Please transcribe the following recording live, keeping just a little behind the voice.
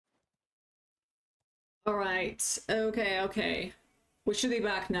All right. Okay, okay. We should be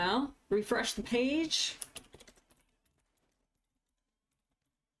back now. Refresh the page.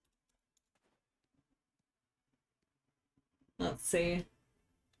 Let's see.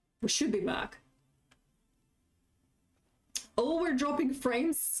 We should be back. Oh, we're dropping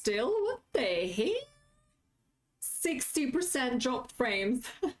frames still? What the heck? 60% dropped frames.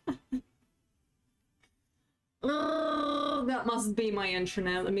 Oh, that must be my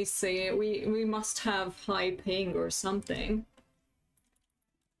internet. Let me see. We must have high ping or something.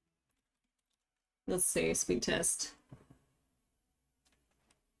 Let's see, speed test.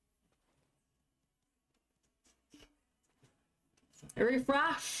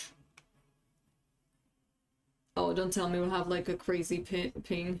 Refresh. Oh, don't tell me we'll have like a crazy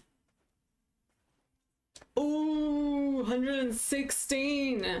ping. Oh,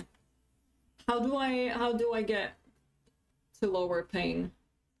 116. How do I get to lower ping?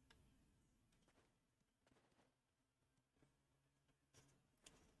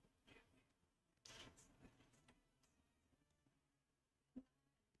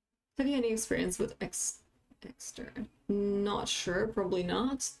 Have you any experience with extern? Not sure, probably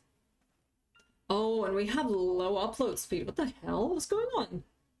not. Oh, and we have low upload speed. What the hell? What's going on?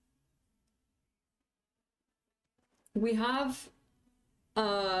 We have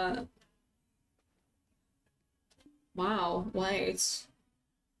wow, wait.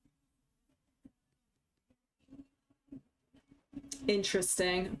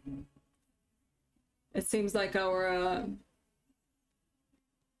 Interesting. It seems like our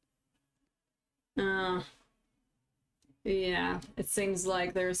yeah, it seems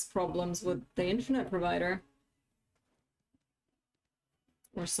like there's problems with the internet provider.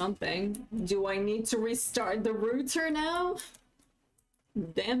 Or something. Do I need to restart the router now?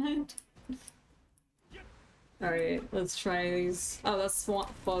 Damn it. Alright, let's try these. Oh, that's swamp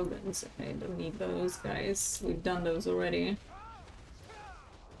foggins. Okay, don't need those guys. We've done those already.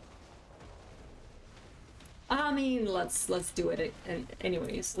 I mean, let's do it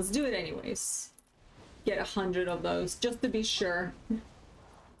anyways. Let's do it anyways. Get 100 of those, just to be sure.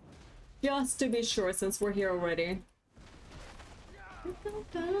 Just to be sure, since we're here already.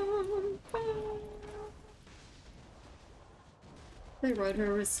 The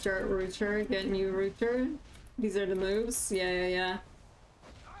router, restart router, get new router. These are the moves. Yeah.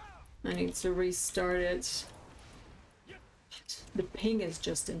 I need to restart it. The ping is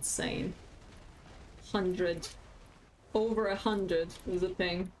just insane. 100. Over 100 is the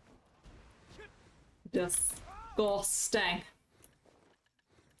ping. Disgusting.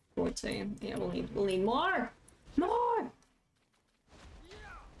 14. Yeah, we'll need more! More!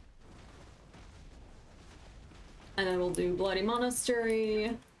 And then we'll do Bloody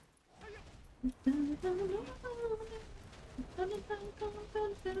Monastery.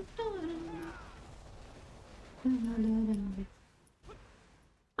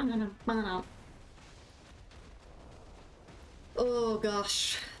 Oh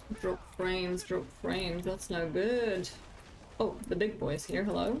gosh. Drop frames, that's no good. Oh, the big boy's here,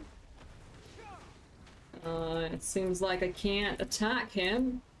 hello. It seems like I can't attack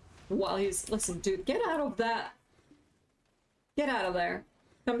him while he's... Listen, dude, get out of that! Get out of there.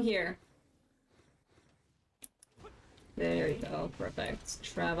 Come here. There you go, perfect.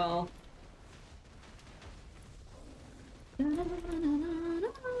 Travel.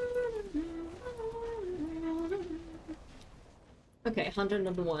 Okay,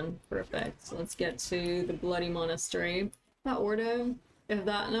 101. Perfect. So let's get to the Bloody Monastery. That order. If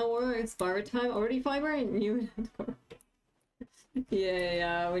that no order, it's fiber time. Already fiber? New.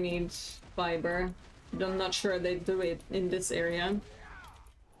 Yeah, we need fiber. I'm not sure they do it in this area.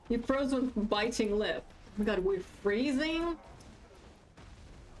 You froze with biting lip. Oh my god, we're freezing?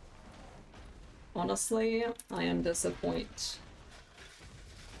 Honestly, I am disappointed.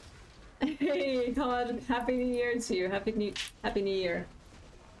 Hey, God, Happy New Year to you. Happy New Year.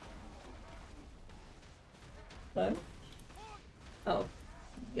 Hello? Oh.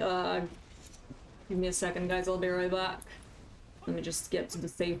 Give me a second, guys. I'll be right back. Let me just get to the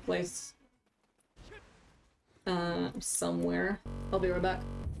safe place. Somewhere. I'll be right back.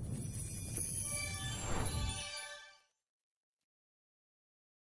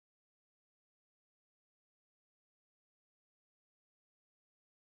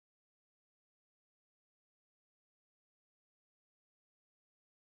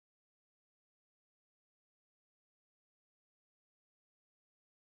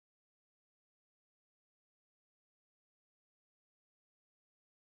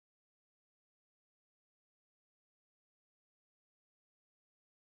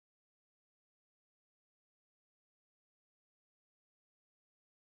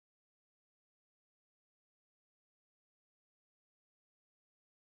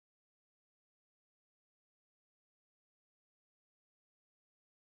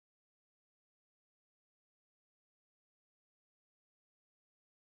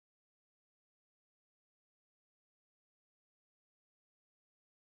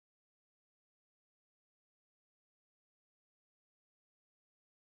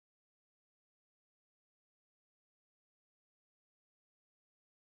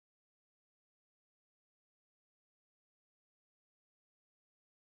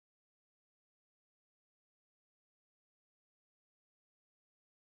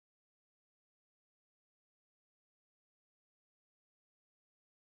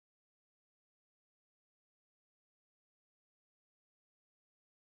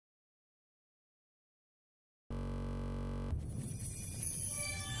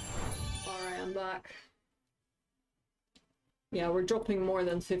 back. Yeah, we're dropping more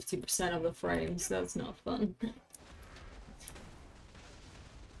than 50% of the frames. That's not fun.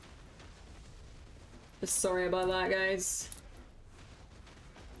 Just sorry about that, guys.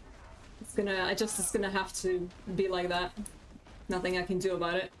 It's gonna have to be like that. Nothing I can do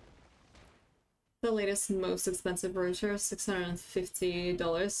about it. The latest and most expensive router,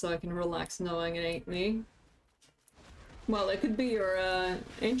 $650, so I can relax knowing it ain't me. Well, it could be your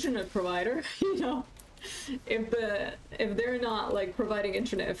internet provider, you know? If they're not like providing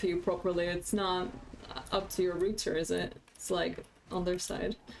internet for you properly, it's not up to your router, is it? It's like on their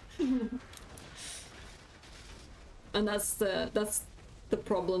side. And that's the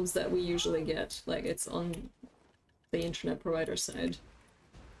problems that we usually get. Like, it's on the internet provider side.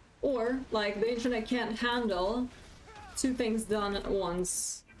 Or, like, the internet can't handle two things done at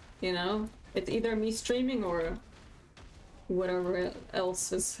once, you know? It's either me streaming or whatever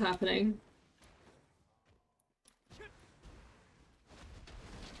else is happening.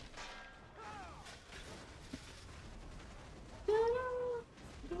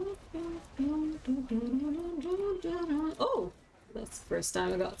 Oh! That's the first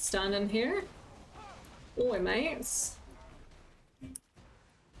time I got standing here. Oi, mates.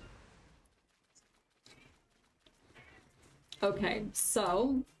 Okay,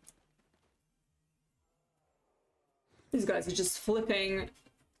 so these guys are just flipping,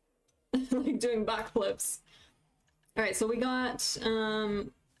 like doing backflips. Alright, so we got,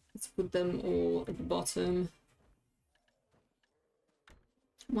 let's put them all at the bottom.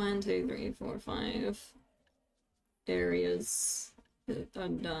 1, 2, 3, 4, 5 areas are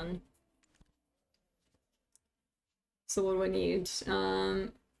done. So what do we need?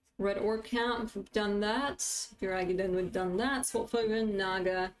 Red Orc Camp, we've done that. Biragiden, we've done that. Swatfogen,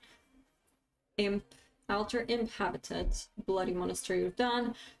 Naga, Imp, Altar Imp Habitat, Bloody Monastery we've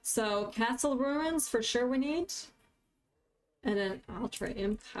done. So Castle Ruins for sure we need. And then Altar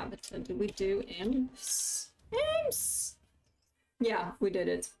Imp Habitat. Did we do Imps? Imps! Yeah, we did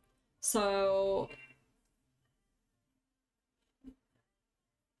it. So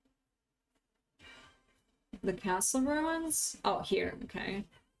the Castle Ruins? Oh, here, okay.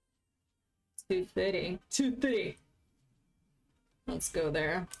 230. 230! Let's go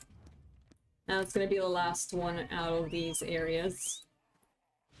there. Now it's gonna be the last one out of these areas.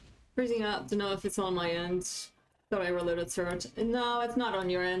 Freezing up to know if it's on my end. Thought I reloaded search. No, it's not on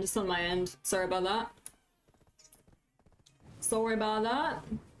your end, it's on my end. Sorry about that. Sorry about that.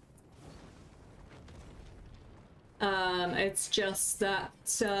 It's just that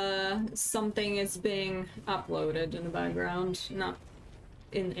something is being uploaded in the background, not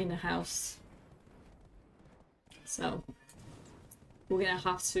in the house. So we're gonna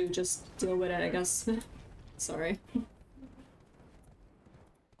have to just deal with it, I guess. Sorry.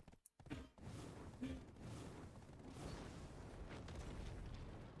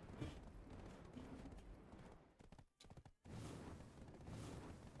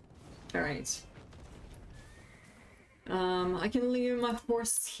 All right. I can leave my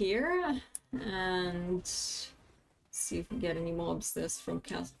horse here and see if we get any mobs this from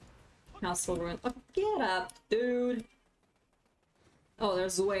Castle Ruin. Oh, get up, dude! Oh,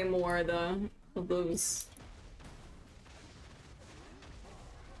 there's way more though of those.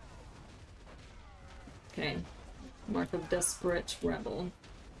 Okay. Mark of Desperate Rebel.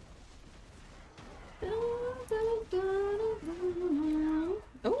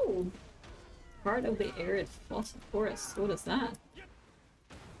 Oh! Part of the arid fossil forest. What is that?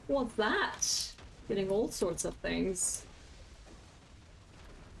 What's that? Getting all sorts of things.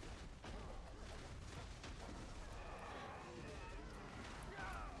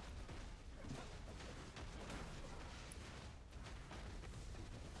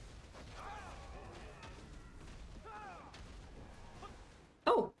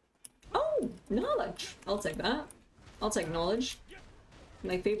 Oh! Oh! Knowledge! I'll take that. I'll take knowledge.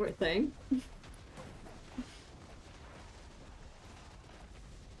 My favorite thing.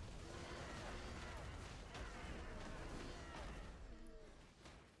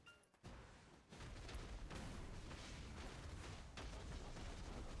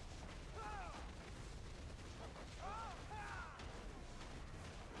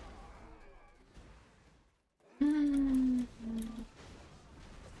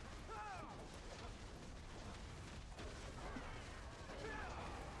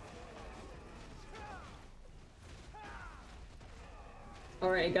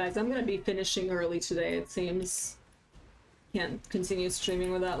 Alright guys, I'm gonna be finishing early today, it seems. Can't continue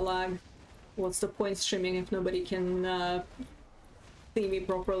streaming without lag. What's the point streaming if nobody can see me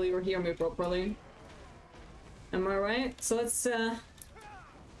properly or hear me properly? Am I right? So let's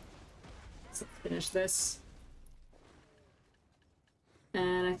let's finish this.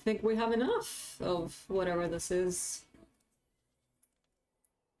 And I think we have enough of whatever this is.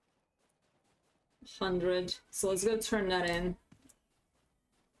 100. So let's go turn that in.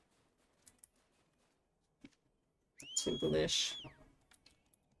 To Delish.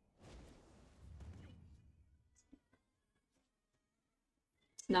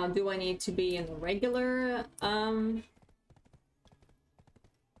 Now, do I need to be in the regular, do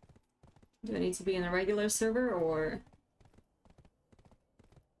I need to be in a regular server, or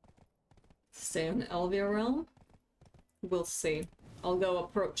stay on Elvia Realm? We'll see. I'll go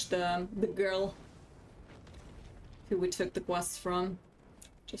approach the girl who we took the quest from,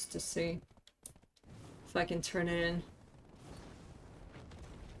 just to see if I can turn it in.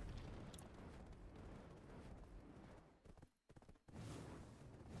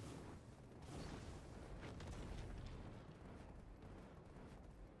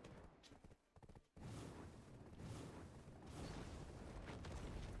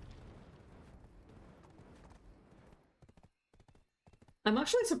 I'm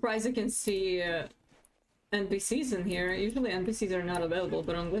actually surprised you can see NPCs in here. Usually NPCs are not available,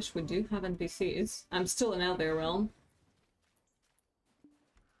 but on Glitch we do have NPCs. I'm still in Elvia Realm.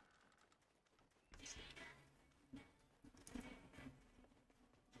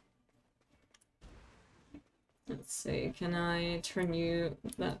 Let's see, can I turn you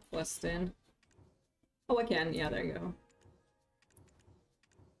that quest in? Oh, I can. Yeah, there you go.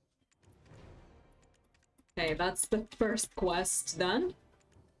 Okay, that's the first quest done.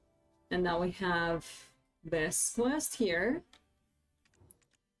 And now we have this quest here.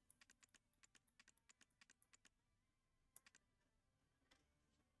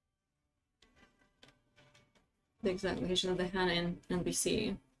 The exact location of the Hannah in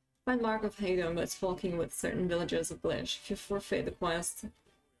NPC. Find Mark of Haydom that's talking with certain villagers of Glitch. If you forfeit the quest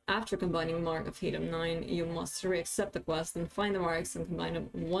after combining Mark of Haydom 9, you must re-accept the quest and find the marks and combine them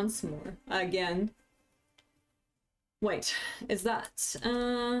once more. Again. Wait, is that,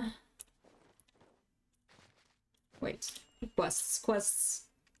 wait, quests.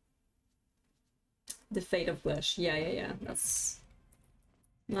 The Fate of Glitch. Yeah, that's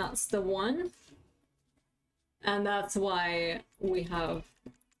the one. And that's why we have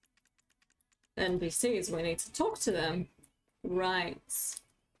NPCs, we need to talk to them. Right.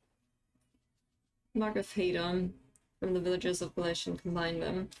 Mark of Haydom from the villagers of Glitch and combine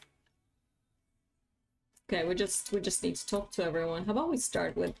them. Okay, we just need to talk to everyone. How about we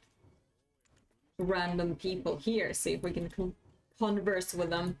start with random people here, see if we can converse with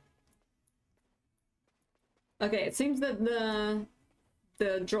them. Okay, it seems that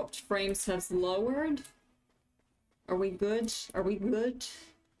the dropped frames has lowered. Are we good? Are we good?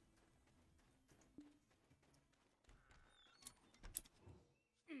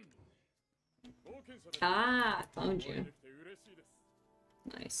 Ah, found you.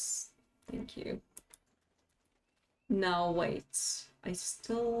 Nice. Thank you. Now, wait. I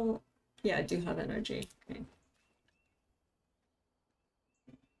still... Yeah, I do have energy. Okay.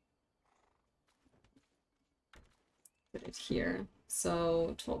 Put it here.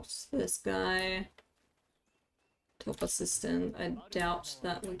 So, talk to this guy. Top assistant. I doubt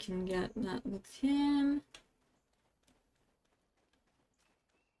that we can get that with him.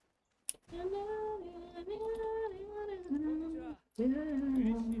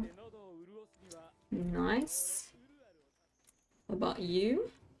 Nice. What about you?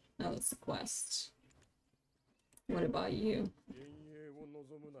 Oh, that's the quest. What about you?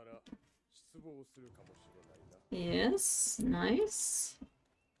 Yes, nice.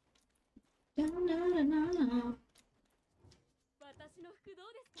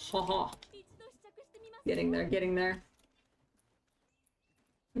 Haha. Getting there, getting there.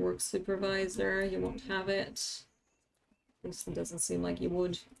 Work supervisor, you won't have it. At least it doesn't seem like you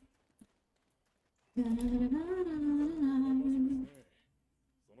would.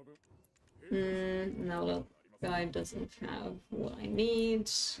 No, the guy doesn't have what I need.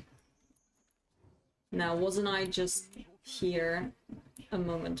 Now, wasn't I just here a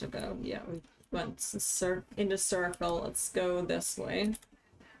moment ago? Yeah, we went in the circle. Let's go this way.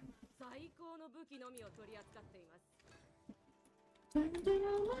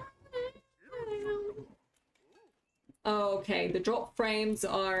 Okay, the drop frames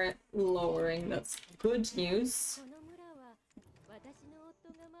are lowering. That's good news.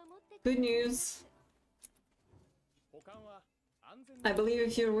 Good news. I believe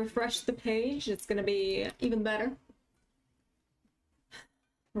if you refresh the page, it's gonna be even better.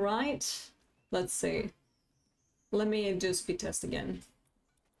 Right? Let's see. Let me do speed test again.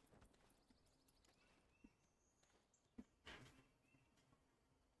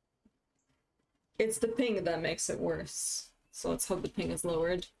 It's the ping that makes it worse. So let's hope the ping is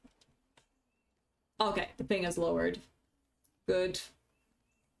lowered. Okay, the ping is lowered. Good.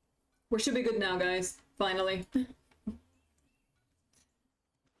 We should be good now, guys. Finally.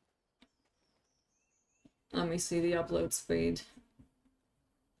 Let me see the upload speed.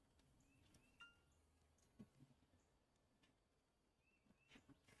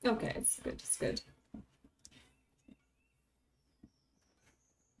 Okay, it's good, it's good.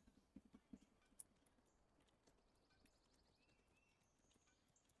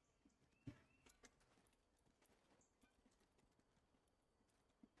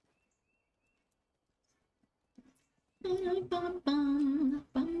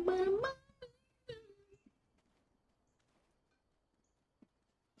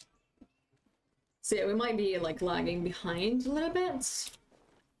 So yeah, we might be like lagging behind a little bit.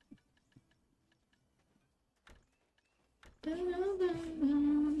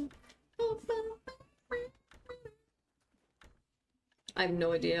 I have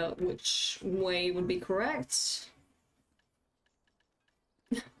no idea which way would be correct.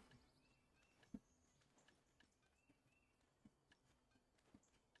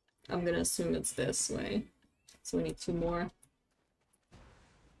 I'm gonna assume it's this way. So we need 2 more.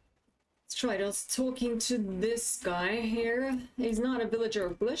 Let's try us talking to this guy here. He's not a villager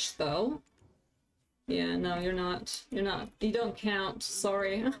of Blish, though. Yeah, no, you're not. You're not. You don't count.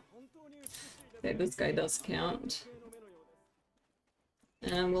 Sorry. Okay, this guy does count.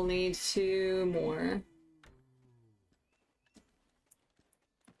 And we'll need 2 more.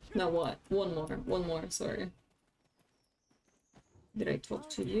 No, what? 1 more. 1 more, sorry. Did I talk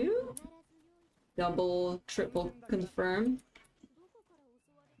to you? Double, triple confirm.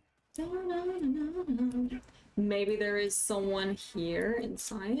 Maybe there is someone here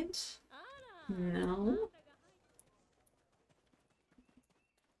inside? No.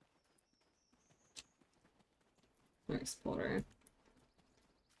 Explorer.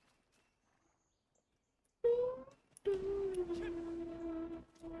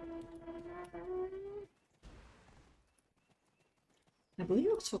 I believe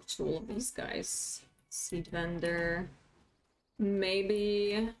I'll talk to all of these guys. Seed vendor.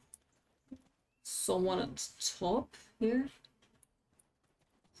 Maybe someone at the top here.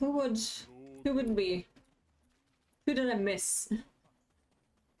 Who would be? Who did I miss?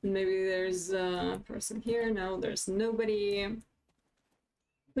 Maybe there's a person here. No, there's nobody.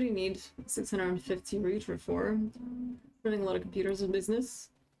 What do you need 650 router for? Running a lot of computers in business.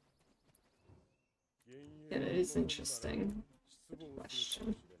 Yeah, that is interesting. Good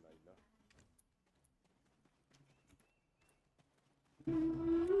question.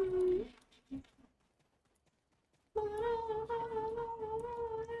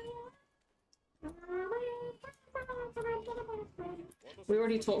 We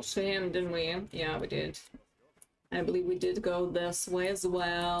already talked to him, didn't we? Yeah, we did. I believe we did go this way as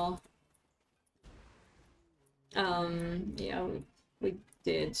well. Yeah, we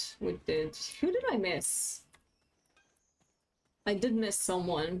did. We did. Who did I miss? I did miss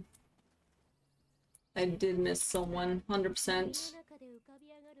someone. I did miss someone, 100%.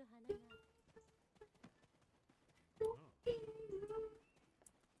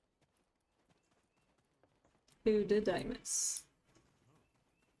 Who did I miss?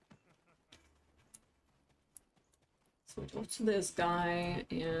 So we talked to this guy,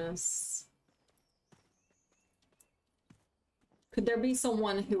 yes. Could there be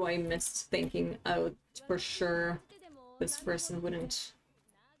someone who I missed thinking out for sure this person wouldn't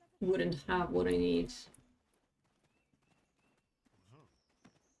have what I need?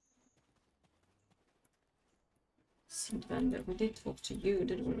 Seed vendor, we did talk to you,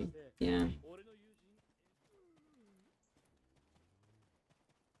 didn't we? Yeah.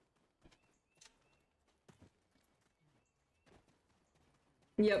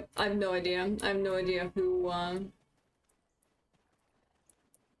 Yep, I have no idea. I have no idea who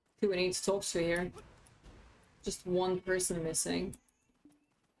we need to talk to here. Just one person missing.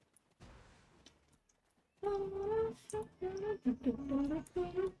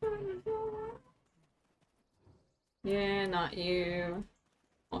 Yeah, not you.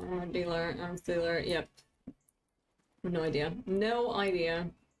 Armor dealer, arms dealer, yep. No idea. No idea.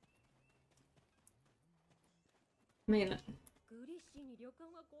 I mean...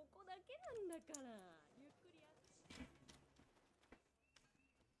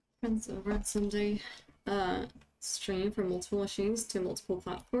 Friends over at Sunday. Stream from multiple machines to multiple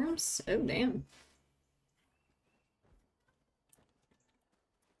platforms. Oh, damn.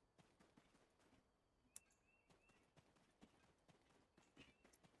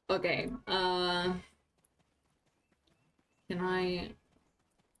 Okay, can I...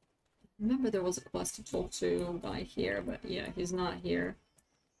 Remember there was a quest to talk to by here, but yeah, he's not here.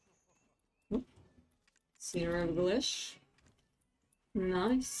 Zero English.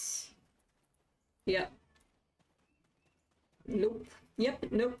 Nice. Yep. Nope. Yep,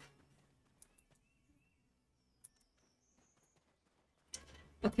 nope.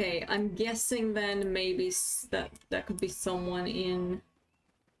 Okay, I'm guessing then maybe that could be someone in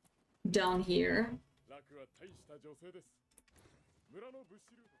down here.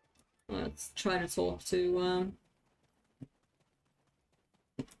 Let's try to talk to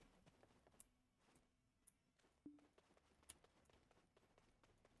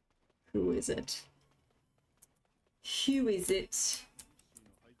who is it? Who is it?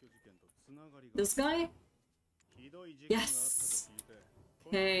 This guy? Yes!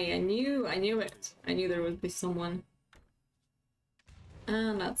 Okay, I knew it. I knew there would be someone.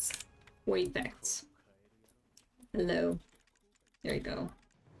 And that's Wayfact. Hello. There you go.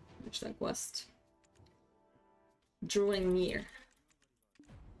 Finish that quest. Drawing near.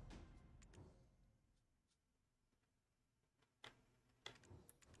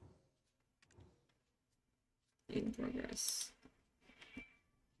 In progress.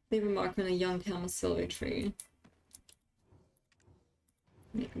 Leave a mark on a young Silver tree.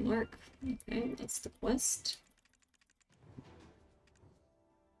 Make a mark. Okay, that's the quest.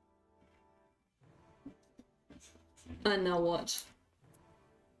 And now what?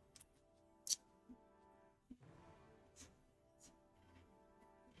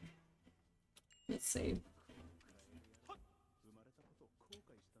 Let's see.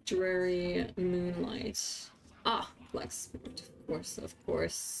 Dreary moonlight. Ah, Black Spirit, of course, of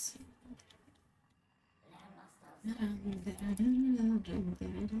course.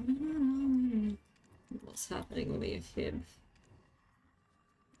 What's happening with the Aphib?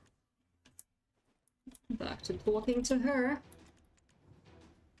 Back to talking to her.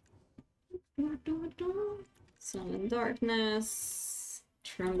 Sun and Darkness.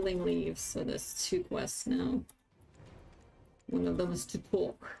 Trembling Leaves. So there's 2 quests now. One of them is to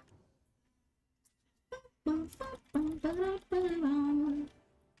talk.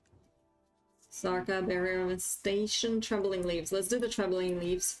 Sarka, Barrier of Station, Trembling Leaves. Let's do the Trembling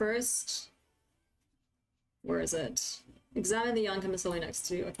Leaves first. Where is it? Examine the young Camisoli next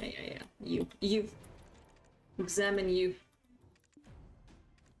to you. Okay, yeah. You. Examine you.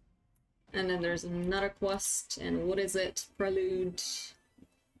 And then there's another quest. And what is it? Prelude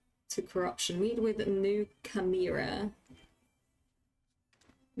to Corruption. Meet with a new Chimera.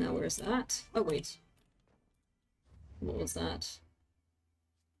 Now where's that? Oh, wait. What was that?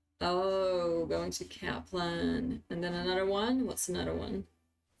 Oh, going to Kaplan. And then another one? What's another one?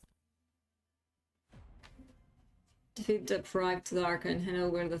 Defeat the Dark and hand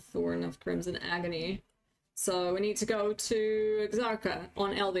over the Thorn of Crimson Agony. So we need to go to Exarca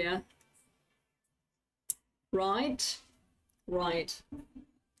on Elvia. Right? Right.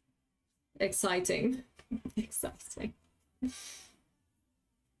 Exciting. Exciting.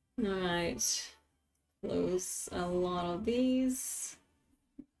 Alright. Close a lot of these.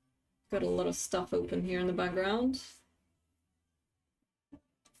 Got a lot of stuff open here in the background.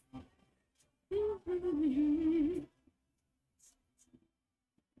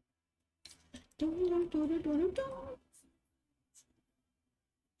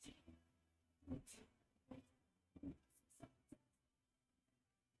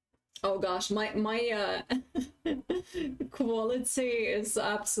 Oh gosh, my quality is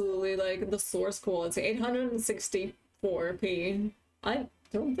absolutely like the source quality, 864p. I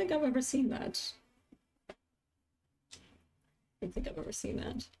don't think I've ever seen that. I don't think I've ever seen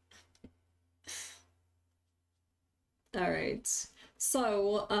that. Alright,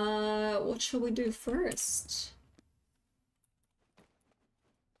 so what shall we do first?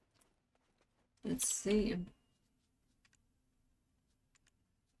 Let's see.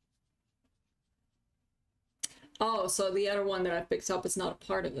 Oh, so the other one that I picked up is not a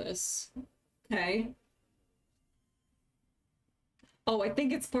part of this. Okay. Oh, I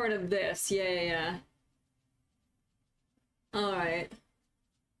think it's part of this. Yeah. Alright.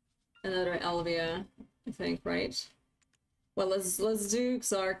 Another Elvia, I think, right? Well, let's do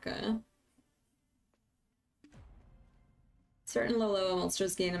Xarca. Certain low-level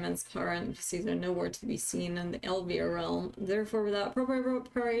monsters gain immense power and NPCs are nowhere to be seen in the Elvia realm. Therefore, without proper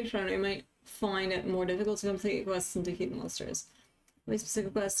preparation, you might find it more difficult to complete quests and defeat monsters. For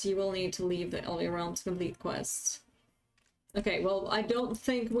specific quests, you will need to leave the Elvia realm to complete quests. Okay, well, I don't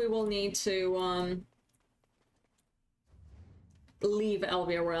think we will need to leave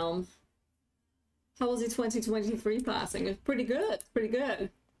Elvia realm. How was the 2023 passing? It was pretty good, pretty good.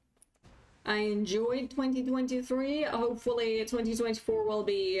 I enjoyed 2023. Hopefully 2024 will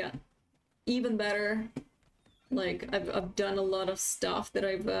be even better. Like, I've done a lot of stuff that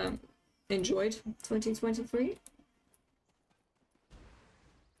I've enjoyed 2023.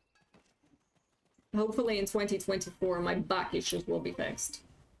 Hopefully in 2024 my back issues will be fixed.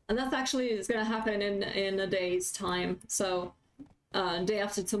 And that's actually is gonna happen in a day's time. So day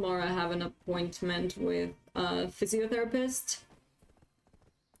after tomorrow I have an appointment with a physiotherapist.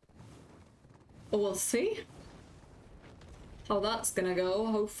 We'll see how that's gonna go.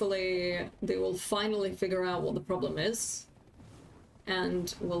 Hopefully they will finally figure out what the problem is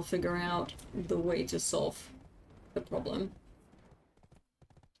and we'll figure out the way to solve the problem.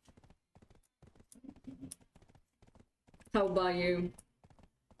 How about you?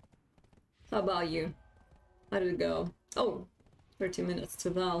 How about you? How did it go? Oh, 30 minutes to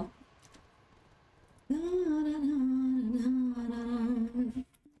Val.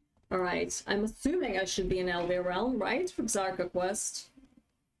 Alright, I'm assuming I should be in Elvia Realm, right? From Zarka Quest.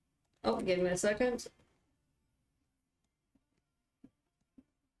 Oh, give me a second.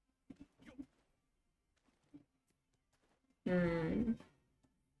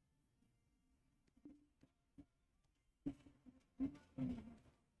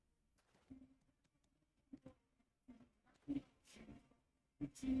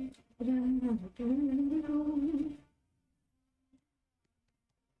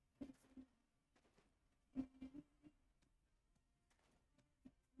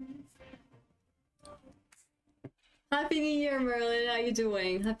 Happy New Year, Merlin. How you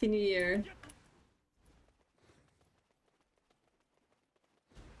doing? Happy New Year.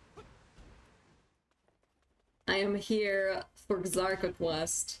 I am here for Zarka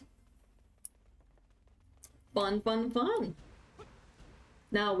Quest. Fun, fun, fun.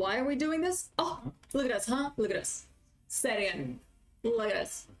 Now, why are we doing this? Oh, look at us, huh? Look at us. Steady in. Look at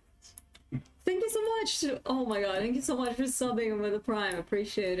us. Thank you so much. Oh my god, thank you so much for subbing with the Prime.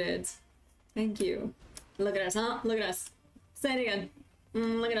 Appreciate it. Thank you. Look at us, huh? Look at us. Steady in.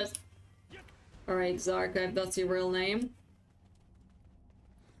 Look at us. Alright, Zarka, if that's your real name.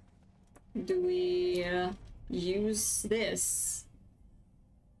 Do we use this?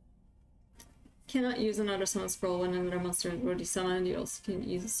 Cannot use another summon scroll when another monster is already summoned. You also can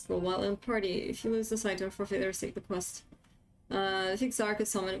use a scroll while in party. If you lose this item, forfeit or take the quest. I think Zarka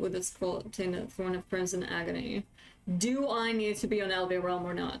summoned with the scroll obtained at Throne of Crimson Agony. Do I need to be on Elvia Realm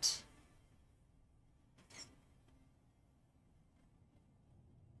or not?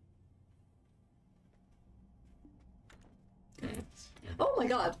 Okay. Oh my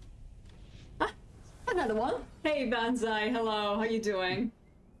god! Ah, another one! Hey Banzai, hello, how you doing?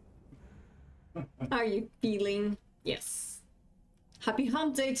 How are you feeling? Yes. Happy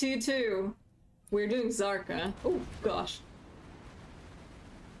hump day to you too! We're doing Zarka. Oh gosh.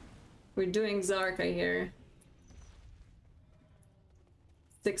 We're doing Zarka here.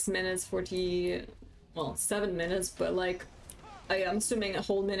 6 minutes, 40... well, 7 minutes, but like... I am assuming a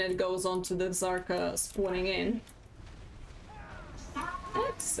whole minute goes on to the Zarka spawning in.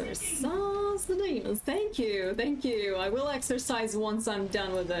 Exercise the demons. Thank you, thank you. I will exercise once I'm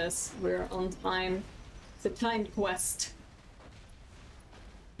done with this. We're on time. It's a timed quest.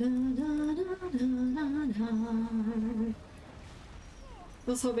 I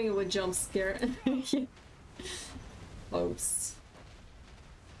was hoping it would jump scare. Hopes.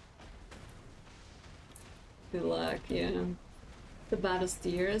 Good luck, yeah. The baddest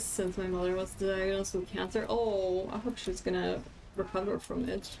years since my mother was diagnosed with cancer. Oh, I hope she's gonna recover from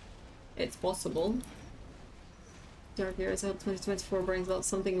it. It's possible. Dark years, I hope 2024 brings out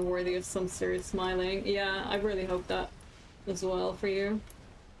something worthy of some serious smiling. Yeah, I really hope that as well for you.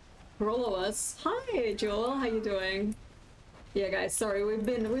 Rollos. Hi, Joel. How you doing? Yeah, guys. Sorry, we've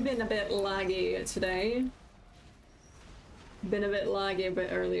been a bit laggy today. Been a bit laggy a bit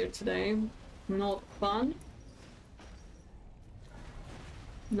earlier today. Not fun.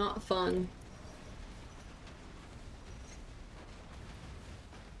 Not fun.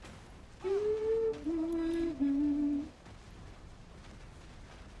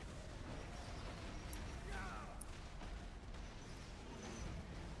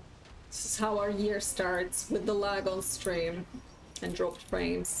 This is how our year starts, with the lag on stream and dropped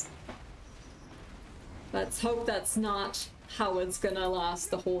frames. Let's hope that's not how it's gonna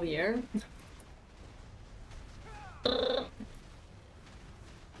last the whole year.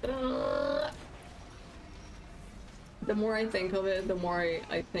 The more I think of it, the more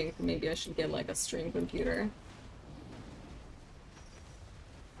I think maybe I should get like a stream computer.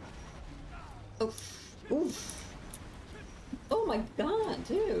 Oof. Oof. Oh my god,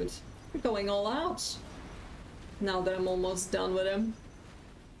 dude. You're going all out. Now that I'm almost done with him.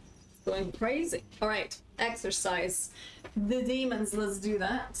 Going crazy. Alright, exercise. The demons, let's do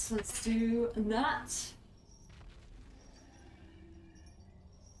that. Let's do that.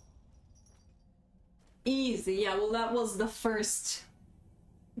 Easy, yeah, well that was the first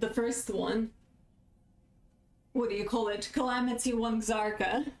one. What do you call it? Calamity 1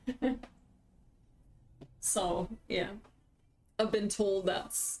 Xarka. So, yeah. I've been told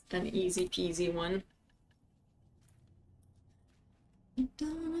that's an easy peasy one.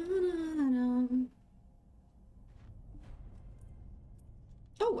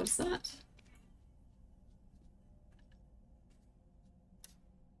 Oh, what's that?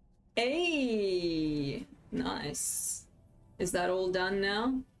 Hey! Nice. Is that all done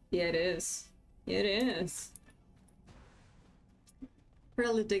now? Yeah, it is. It is.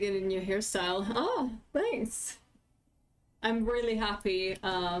 Really digging in your hairstyle. Oh, thanks. I'm really happy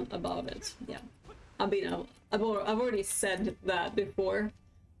about it. Yeah. I mean, I've already said that before.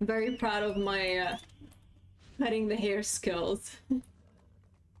 I'm very proud of my cutting the hair skills.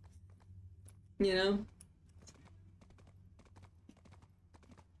 You know?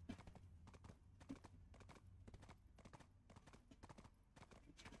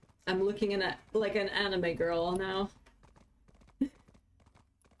 I'm looking at like an anime girl now.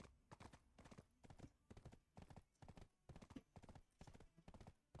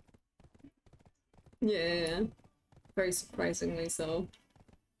 Yeah, very surprisingly so.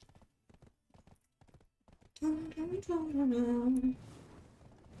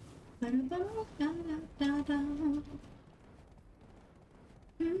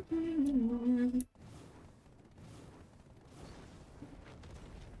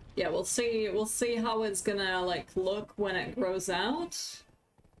 Yeah, we'll see how it's gonna like look when it grows out.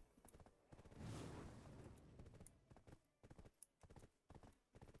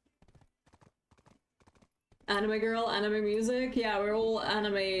 Anime girl, anime music. Yeah, we're all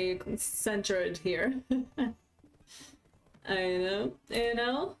anime centered here. I know, you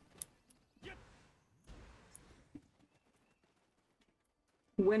know?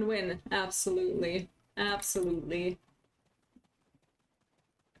 Win-win, absolutely. Absolutely.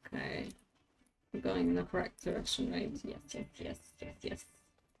 Okay. I'm going in the correct direction, right? Yes, yes, yes, yes, yes.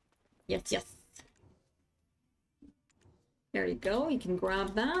 Yes, yes. There you go, you can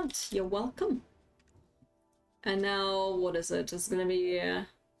grab that. You're welcome. And now, what is it? It's gonna be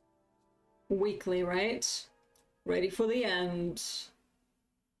weekly, right? Ready for the end.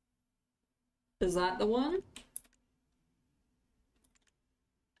 Is that the one?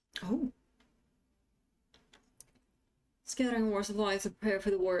 Oh. Scattering war supplies, prepare for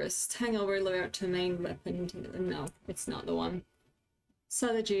the worst. Hangover, live out to main weapon. No, it's not the one.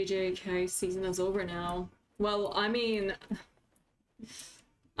 So the JJK season is over now. Well, I mean,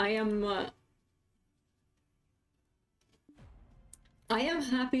 I am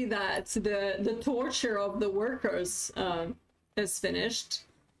happy that the torture of the workers is finished.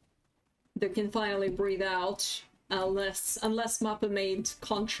 They can finally breathe out, unless Mappa made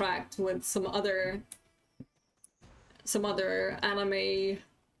contract with some other anime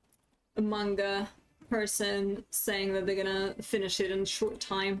manga person saying that they're gonna finish it in a short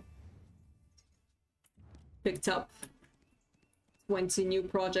time. Picked up 20 new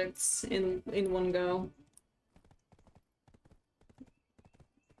projects in one go.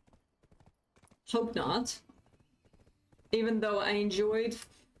 Hope not. Even though I enjoyed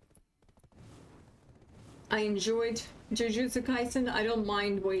Jujutsu Kaisen, I don't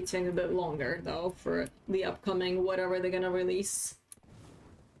mind waiting a bit longer though for the upcoming whatever they're gonna release.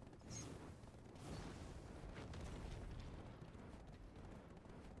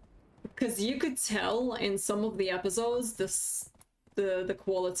 Because you could tell in some of the episodes the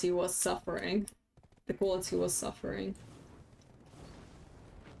quality was suffering. The quality was suffering.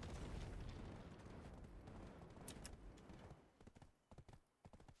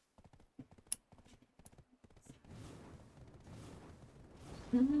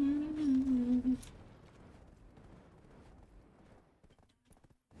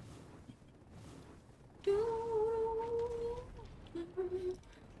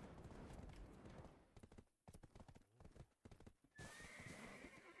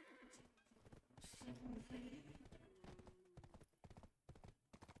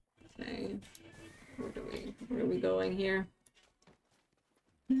 Okay, where are we going here?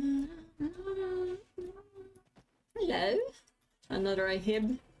 Hello, another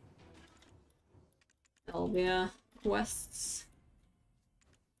IHIB. Albia quests.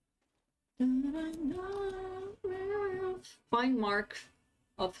 Find Mark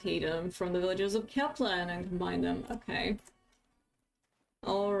of Hatem from the villages of Keplan and combine them. Okay.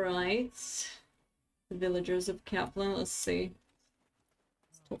 Alright. The villagers of Kaplan, let's see.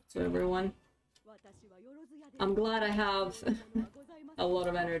 talk to everyone. I'm glad I have a lot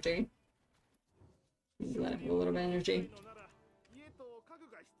of energy. I'm glad I have a lot of energy.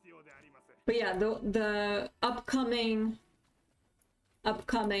 But yeah, the upcoming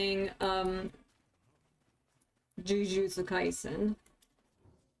Jujutsu Kaisen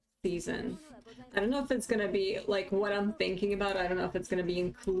season. I don't know if it's gonna be like what I'm thinking about. I don't know if it's gonna be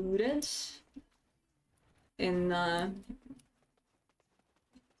included in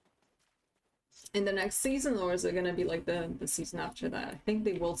the next season, or is it gonna be like the season after that? I think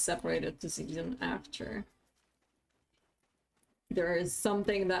they will separate it the season after. There is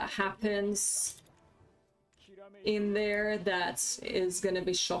something that happens in there that is gonna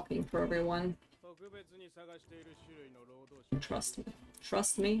be shocking for everyone. Trust me.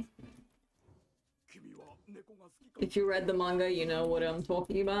 Trust me. If you read the manga, you know what I'm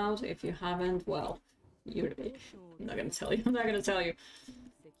talking about. If you haven't, well, I'm not gonna tell you. I'm not gonna tell you.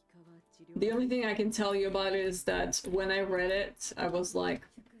 The only thing I can tell you about it is that when I read it, I was like,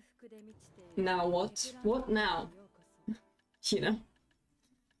 now what? What now? You know?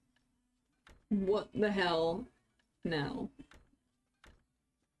 What the hell now?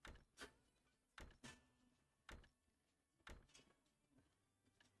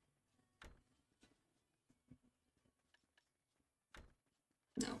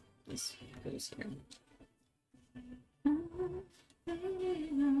 No, this goes here.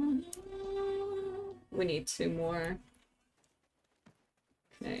 We need 2 more.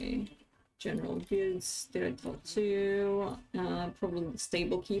 Okay. General goods. Did I talk to? Probably the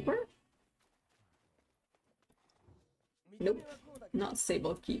stable keeper. Nope. Not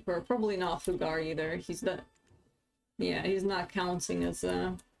stable keeper. Probably not Fugar either. He's the... Yeah, he's not counting as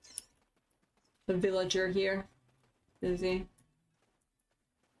a villager here. Is he?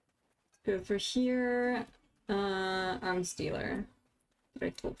 Go for here. Arms dealer. Did I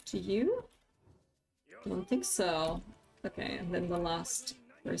talk to you? I don't think so. Okay, and then the last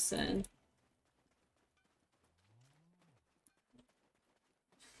person.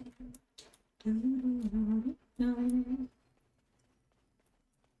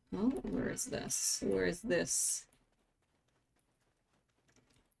 Oh, where is this? Where is this?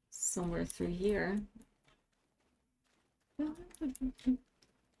 Somewhere through here.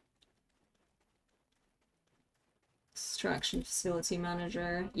 Extraction facility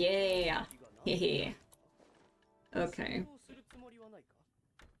manager. Yeah! Hehe. Okay.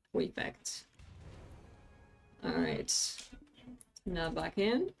 Prefect. Alright. Now back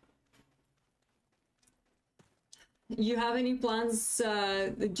in. You have any plans?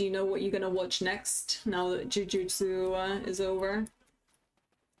 Do you know what you're gonna watch next now that Jujutsu is over?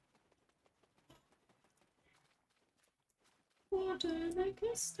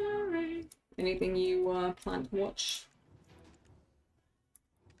 Anything you plan to watch?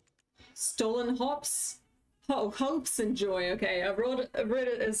 Stolen hops? Oh, hopes and joy. Okay, I've read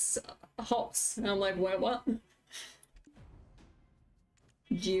it as hops, and I'm like, wait, what? Do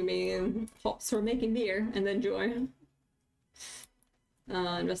you mean hops for making beer and then joy?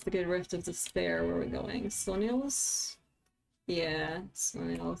 Investigate Rift of Despair. Where are we going? Sonils? Yeah,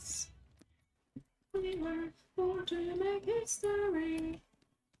 Sonils.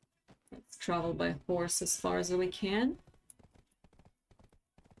 Let's travel by horse as far as we can.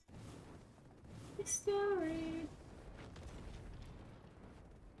 Story.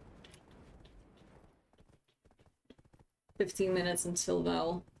 "15 minutes until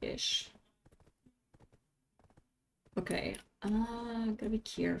Val-ish." Okay, gotta be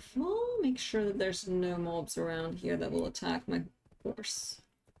careful. Make sure that there's no mobs around here that will attack my horse.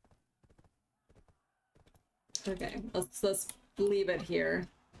 Okay, let's leave it here.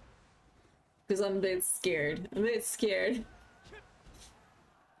 Because I'm a bit scared. I'm a bit scared.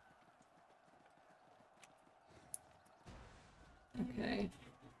 Okay.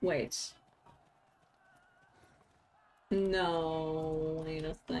 Wait. No, wait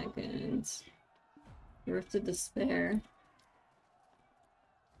a second. Rift of Despair.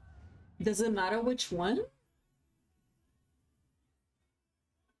 Does it matter which one?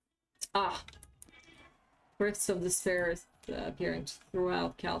 Ah! Rifts of Despair is appearing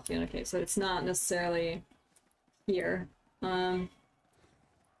throughout Calphion. Okay, so it's not necessarily here.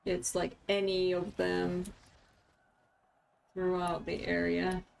 It's like any of them throughout the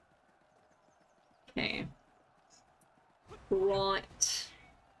area. Okay. Right.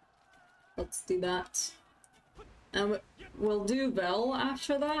 Let's do that. And we'll do Vel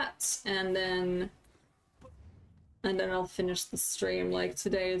after that, and then I'll finish the stream. Like,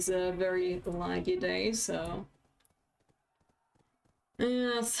 today is a very laggy day, so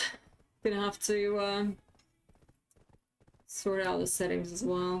yes, gonna have to Sort out the settings as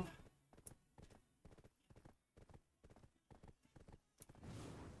well.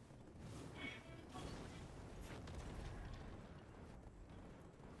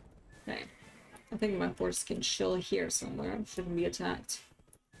 Okay. I think my horse can chill here somewhere. Shouldn't be attacked.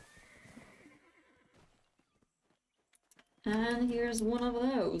 And here's one of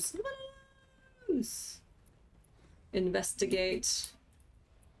those. One of those. Investigate.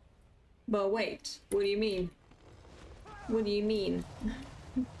 But wait, what do you mean? What do you mean?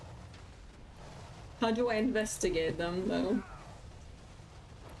 How do I investigate them, though?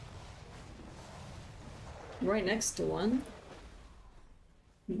 Right next to one.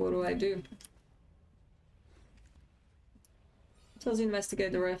 What do I do? Tells you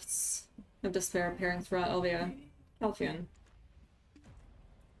investigate the rifts of despair appearing throughout Elvia. Alfion.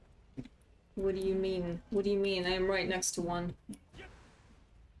 What do you mean? What do you mean? I am right next to one.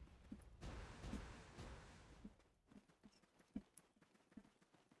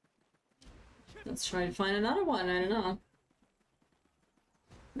 Let's try to find another one, I don't know.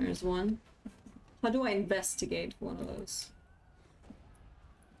 There's one. How do I investigate one of those?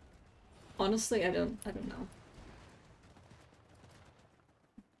 Honestly, I don't know.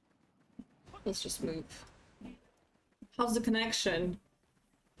 Let's just move. How's the connection?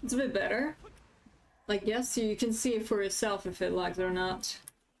 It's a bit better. Like, yes, you can see it for yourself if it lags or not.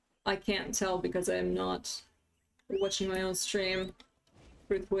 I can't tell because I am not watching my own stream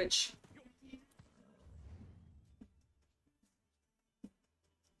through Twitch.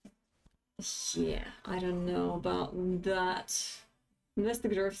 Yeah, I don't know about that.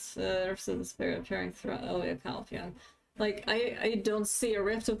 Investigate Rifts of Despair appearing throughout Elvia Calphion. Like, I don't see a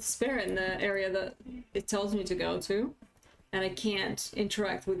Rift of Despair in the area that it tells me to go to. And I can't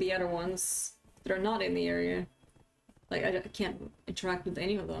interact with the other ones that are not in the area. Like, I can't interact with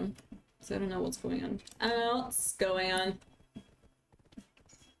any of them. So I don't know what's going on. I don't know what's going on.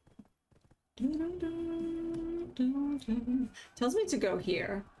 Tells me to go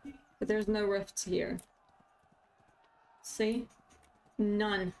here. But there's no rifts here. See?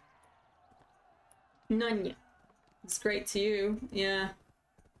 None. None. It's great to you. Yeah.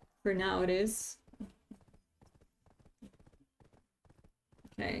 For now it is.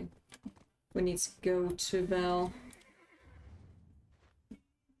 Okay. We need to go to Bell.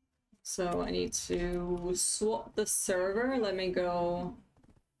 So I need to swap the server. Let me go.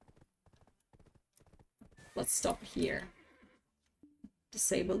 Let's stop here.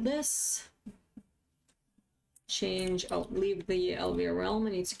 Disable this. Change. Oh, leave the Elvia realm. I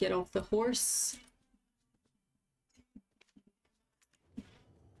need to get off the horse.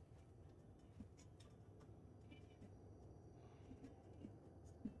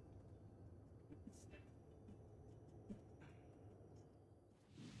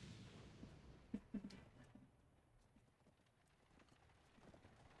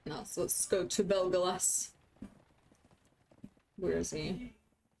 Now, so let's go to Belgalas. Where is he?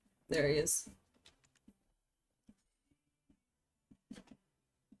 There he is.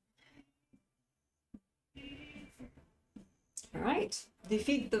 Alright.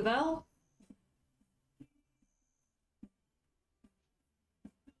 Defeat the Vel.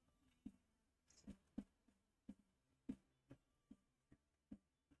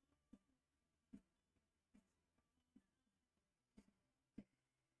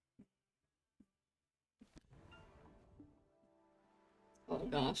 Oh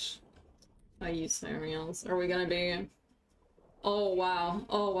gosh. I use cereals. Are we gonna be... Oh wow.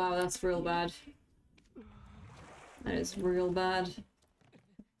 Oh wow, that's real bad. That is real bad.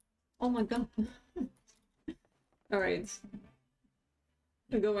 Oh my god. Alright.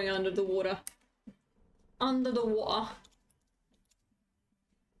 We're going under the water. Under the water.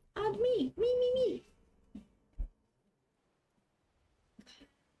 Add me! Me!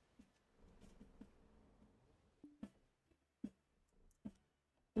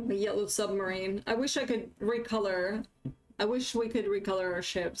 The yellow submarine. I wish I could recolor. I wish we could recolor our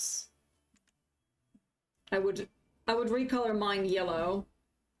ships. I would recolor mine yellow.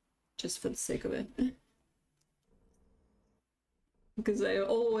 Just for the sake of it. Because I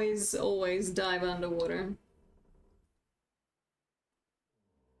always dive underwater.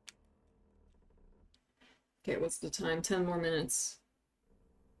 Okay, what's the time? 10 more minutes.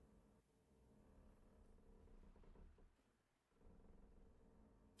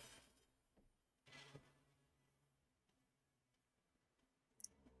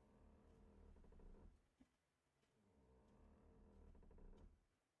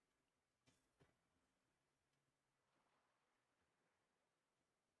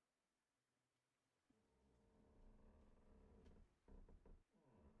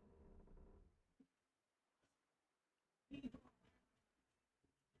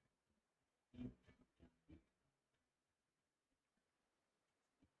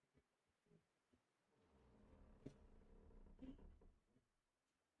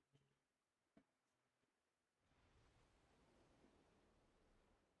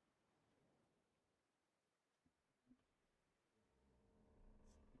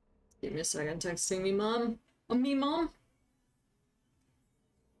 Give me a second, texting me, mom. Me, mom?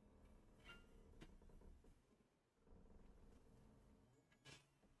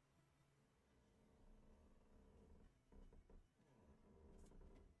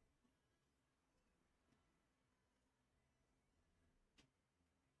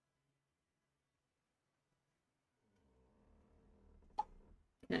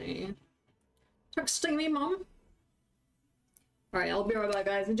 Okay. Texting me, mom. Alright, I'll be right back,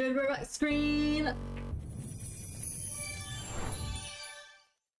 guys. Enjoy the back screen.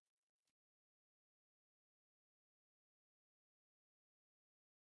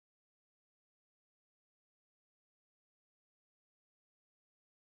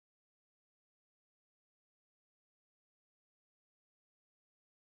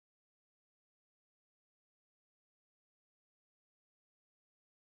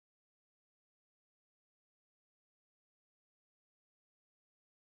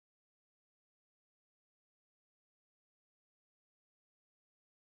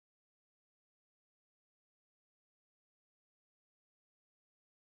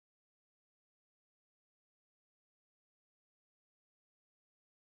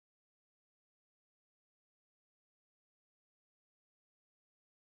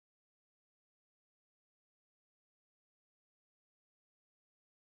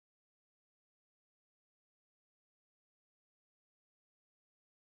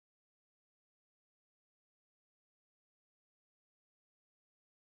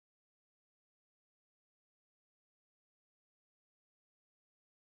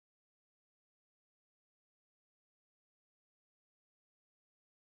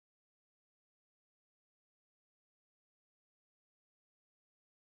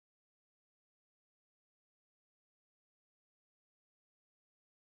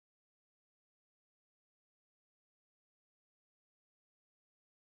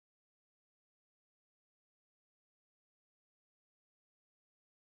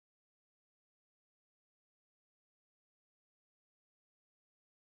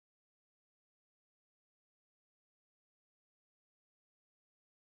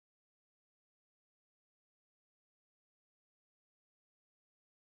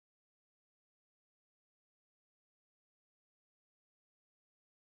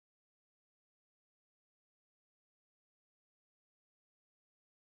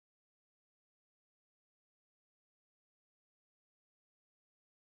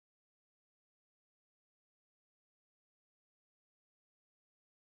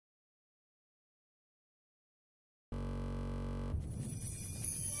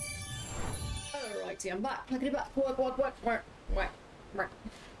 Alrighty, I'm back. Look at it back. What?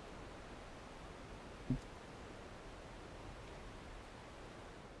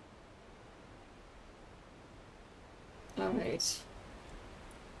 Alright.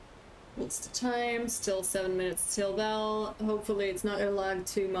 What's the time? Still 7 minutes till bell. Hopefully it's not gonna lag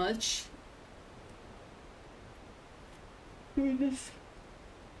too much. We're just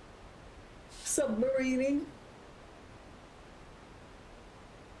submarining.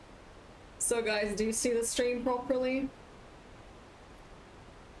 So guys, do you see the stream properly?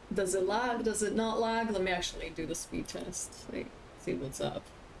 Does it lag? Does it not lag? Let me actually do the speed test. Like, see what's up.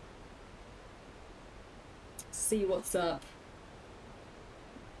 See what's up.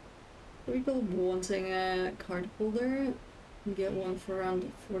 People wanting a card holder, you get one for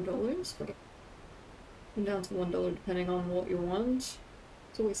around $4. Wait. And down to $1 depending on what you want.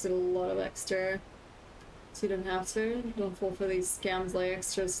 It's wasted a lot of extra. So you don't have to. Don't fall for these scams like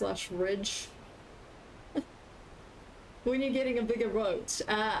extra / ridge. When you're getting a bigger boat,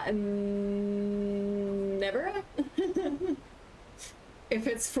 never. If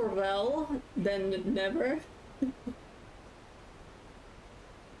it's for Vel, then never.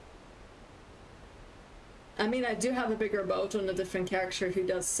 I mean, I do have a bigger boat on a different character who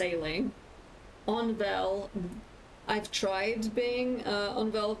does sailing. On Vel, I've tried being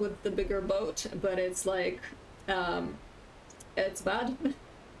on Vel with the bigger boat, but it's like, it's bad.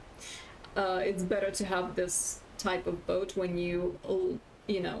 It's better to have this type of boat when you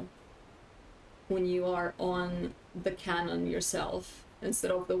know, when you are on the cannon yourself, instead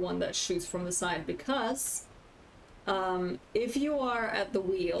of the one that shoots from the side, because if you are at the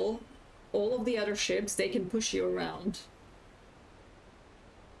wheel, all of the other ships, they can push you around.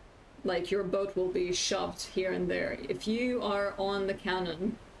 Like, your boat will be shoved here and there. If you are on the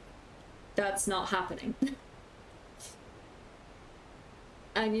cannon, that's not happening.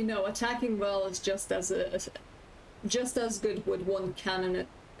 And you know, attacking well is just as good with one cannon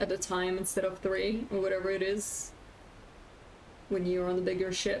at a time instead of 3, or whatever it is, when you're on the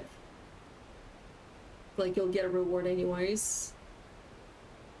bigger ship. Like, you'll get a reward anyways.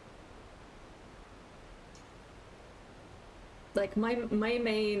 Like, my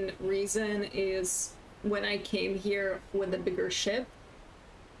main reason is when I came here with a bigger ship,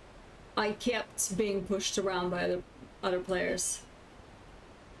 I kept being pushed around by other players.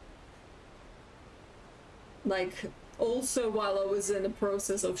 Like, also while I was in the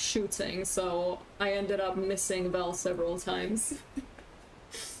process of shooting, so I ended up missing Vel several times.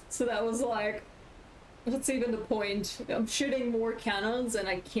 So that was like, what's even the point? I'm shooting more cannons and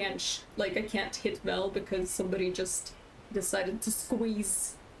I can't I can't hit Vel because somebody just decided to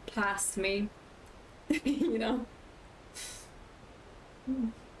squeeze past me. You know?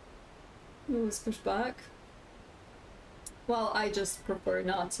 It was pushed back. Well, I just prefer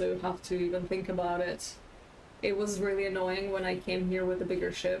not to have to even think about it. It was really annoying when I came here with a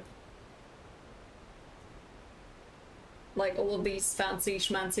bigger ship. Like, all of these fancy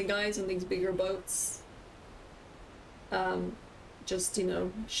schmancy guys in these bigger boats. Just, you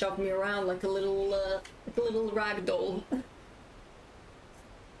know, shove me around like a little rag doll.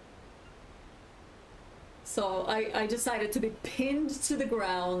 So I decided to be pinned to the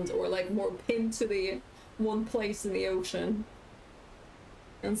ground, or like more pinned to the one place in the ocean,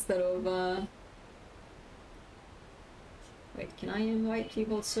 instead of wait, can I invite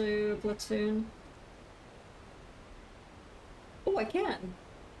people to Platoon? Oh, I can.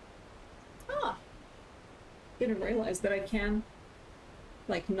 Ah, didn't realize that I can.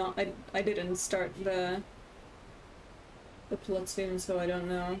 Like, not, I didn't start the Platoon, so I don't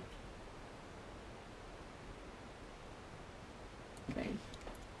know. Okay.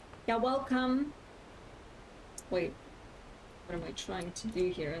 Yeah, welcome. Wait, what am I trying to do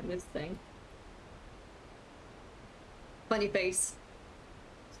here in this thing? Funny face.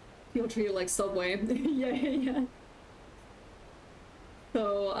 People treat you like Subway. Yeah.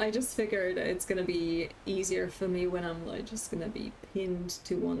 So I just figured it's gonna be easier for me when I'm like just gonna be pinned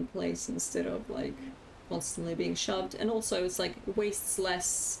to one place instead of like constantly being shoved. And also it's like wastes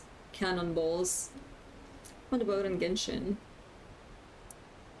less cannonballs. What about in Genshin?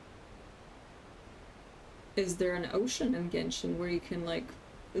 Is there an ocean in Genshin where you can like,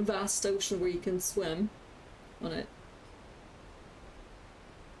 a vast ocean where you can swim on it?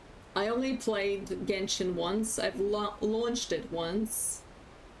 I only played Genshin once. I've launched it once.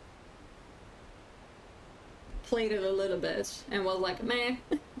 Played it a little bit and was like, meh.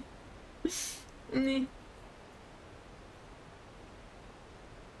 Meh.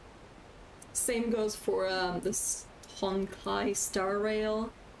 Same goes for this Honkai Star Rail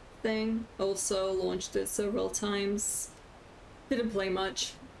thing. Also launched it several times. Didn't play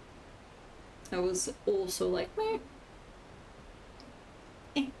much. I was also like, meh.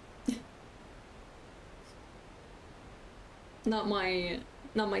 Not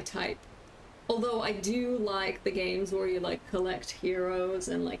my type. Although I do like the games where you like collect heroes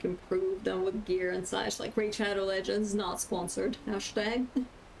and like improve them with gear and such, like Raid Shadow Legends, not sponsored. Hashtag.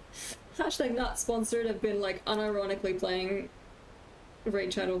 Hashtag not sponsored. I've been like unironically playing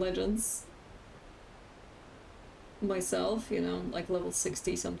Raid Shadow Legends myself, you know, like level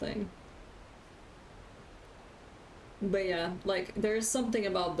 60 something. But yeah, like there's something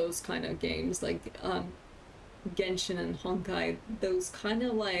about those kind of games, like Genshin and Honkai, those kind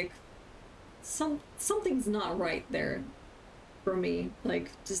of like something's not right there for me. Like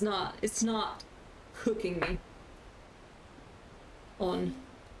it's not hooking me on,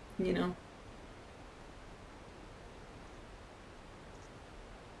 you know.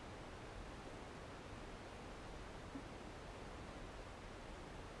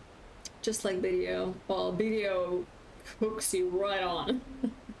 Just like video. Well, video hooks you right on.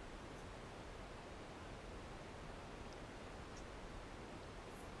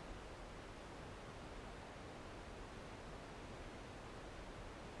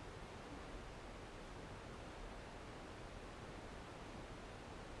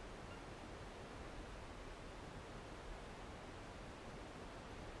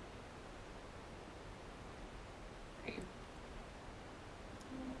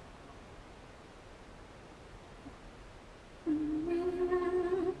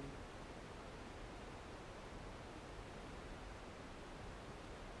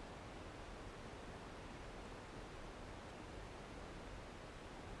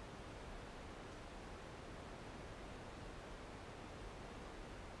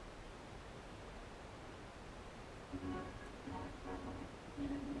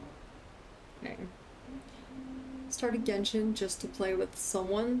 Okay. Started Genshin just to play with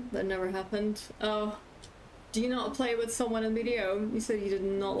someone. That never happened. Oh, do you not play with someone in video? You said you did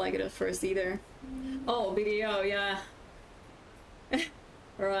not like it at first either. Oh, video, yeah.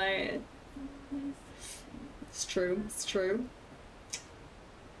 Right. It's true, it's true.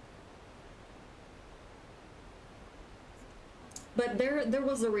 But there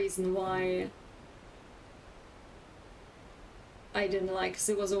was a reason why I didn't like, because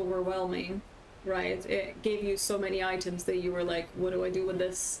it was overwhelming, right? It gave you so many items that you were like, what do I do with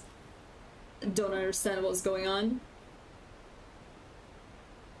this? Don't understand what's going on.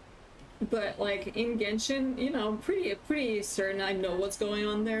 But like in Genshin, you know, pretty certain I know what's going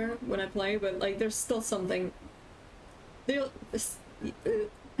on there when I play, but like there's still something. There,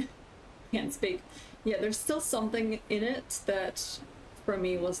 can't speak. Yeah, there's still something in it that for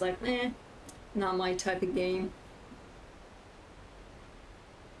me was like, not my type of game.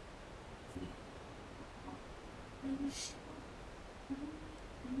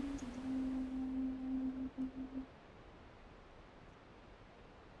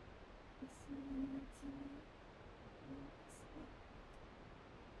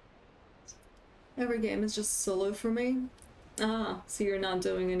 Every game is just solo for me. Ah, so you're not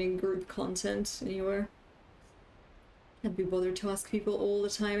doing any group content anywhere? Can't be bothered to ask people all the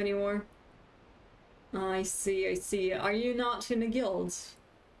time anymore. I see, I see. Are you not in a guild?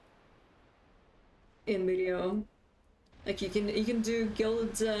 In video? Like you can do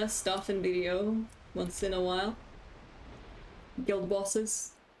guild stuff in video once in a while. Guild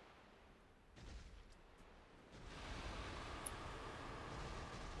bosses.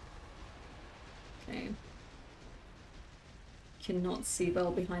 Okay. Cannot see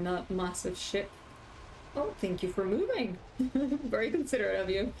well behind that massive ship. Oh, thank you for moving. Very considerate of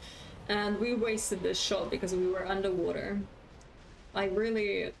you. And we wasted this shot because we were underwater. I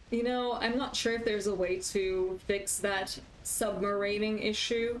really, you know, I'm not sure if there's a way to fix that submarining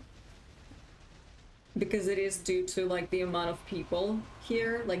issue. Because it is due to, like, the amount of people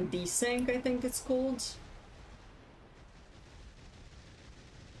here. Like, desync, I think it's called.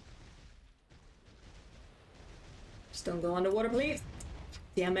 Just don't go underwater, please.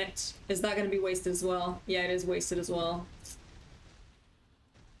 Damn it. Is that gonna be wasted as well? Yeah, it is wasted as well.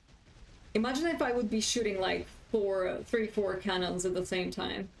 Imagine if I would be shooting like 4 cannons at the same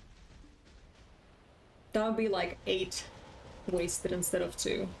time. That would be like 8 wasted instead of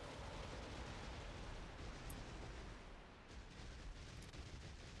 2.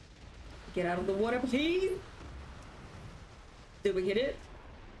 Get out of the water, please! Did we hit it?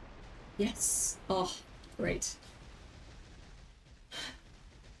 Yes. Oh, great.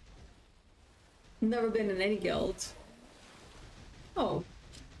 Never been in any guild. Oh.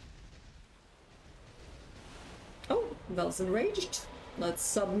 Oh, Vel's enraged. Let's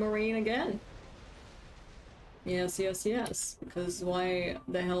submarine again. Yes, yes, yes. Because why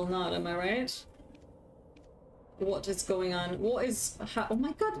the hell not, am I right? What is going on? What is... oh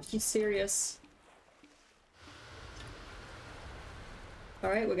my god, are you serious?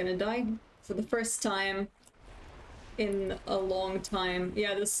 Alright, we're gonna die. For the first time in a long time.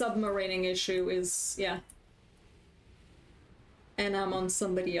 Yeah, the submarining issue is... yeah. And I'm on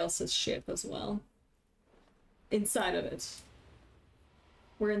somebody else's ship as well. Inside of it.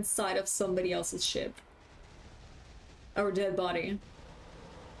 We're inside of somebody else's ship. Our dead body.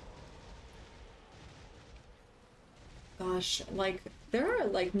 Gosh, like, there are,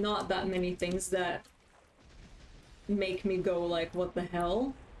 like, not that many things that make me go, like, what the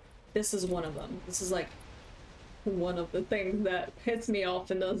hell? This is one of them. This is, like, one of the things that hits me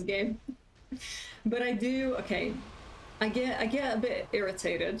off in those games. But I do, okay, I get a bit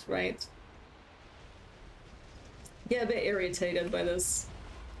irritated, right? Get a bit irritated by this.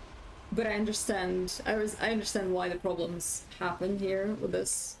 But I understand, I understand why the problems happen here with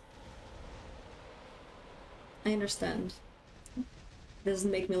this. I understand. It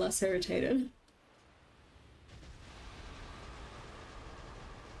doesn't make me less irritated.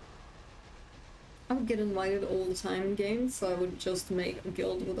 I would get invited all the time in games, so I would just make a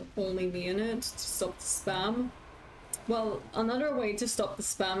guild with only me in it to stop the spam. Well, another way to stop the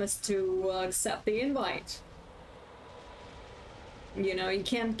spam is to accept the invite. You know, you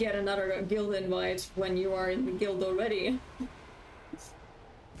can't get another guild invite when you are in the guild already.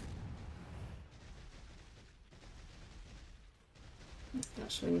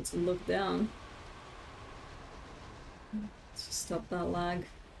 Gosh, we need to look down to stop that lag.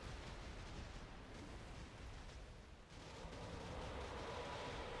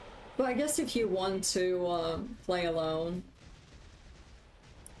 But I guess if you want to play alone,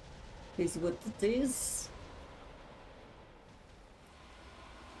 is what it is.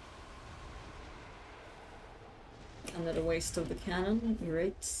 Another waste of the cannon.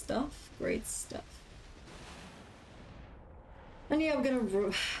 Great stuff. Great stuff. And yeah,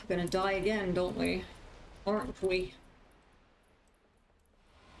 we're gonna die again, don't we? Aren't we?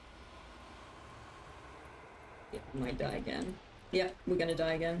 Yeah, we might die again. Yep, we're gonna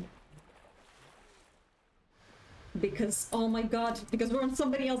die again. Because, oh my god, because we're on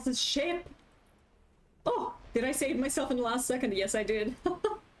somebody else's ship! Oh, did I save myself in the last second? Yes, I did.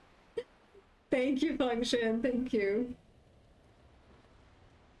 Thank you, Function, thank you.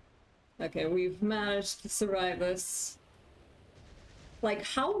 Okay, we've managed to survive this. Like,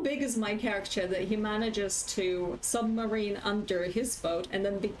 how big is my character that he manages to submarine under his boat and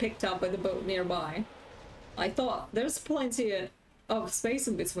then be picked up by the boat nearby? I thought there's plenty of space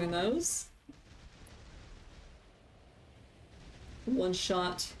in between those. One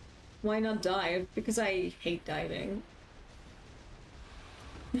shot. Why not dive? Because I hate diving.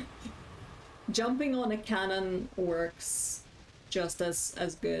 Jumping on a cannon works just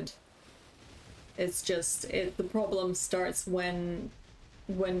as good. It's just the problem starts when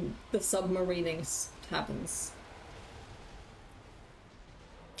the submarining happens.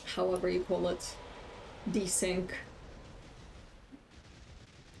 However you call it. Desync.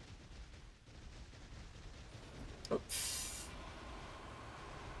 Oh.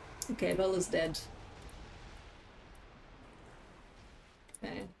 Okay, Bella's dead.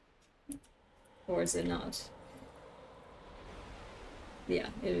 Okay. Or is it not? Yeah,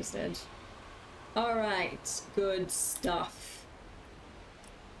 it is dead. Alright, good stuff.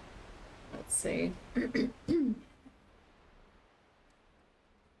 Let's see.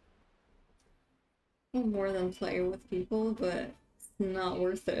 More than playing with people, but it's not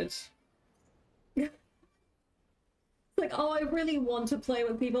worth it. It's like, oh, I really want to play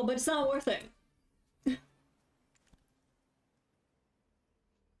with people, but it's not worth it.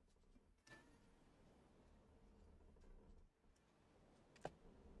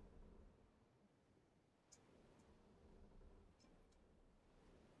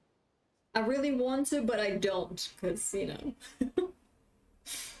 I really want to, but I don't, because, you know.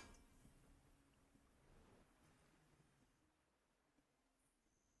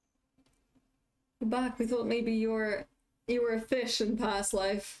 Back, we thought maybe you were a fish in past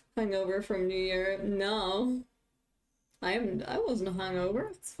life, hangover from New Year. No. I wasn't a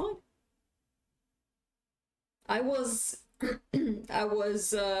hangover, it's fine. I was I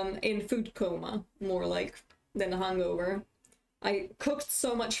was in food coma, more like than a hangover. I cooked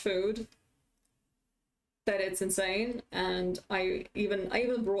so much food that it's insane, and I even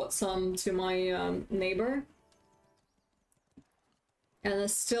brought some to my neighbor, and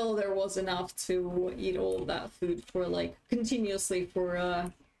still there was enough to eat all that food for like continuously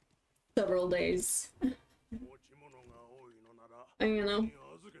for several days. And, you know,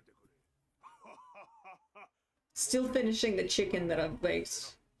 still finishing the chicken that I've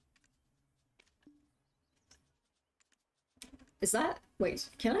baked. Is that, wait,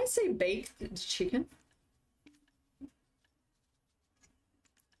 can I say baked chicken?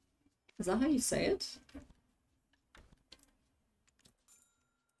 Is that how you say it?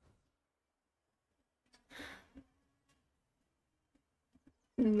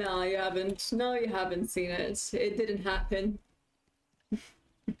 No, you haven't. No, you haven't seen it. It didn't happen.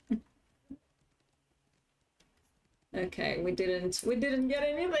 Okay, we didn't get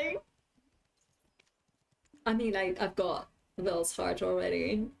anything. I mean, I've got Vel's heart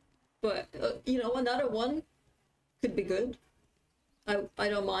already, but you know, another one could be good. I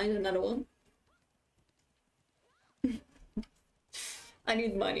don't mind another one. I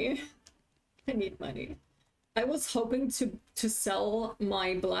need money. I need money. I was hoping to sell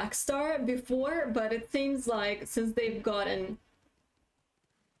my Black Star before, but it seems like since they've gotten,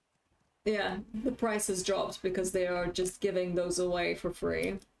 yeah, the price has dropped because they are just giving those away for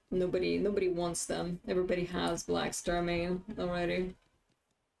free. Nobody wants them. Everybody has Black Star main already.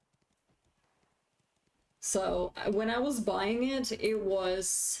 So when I was buying it, it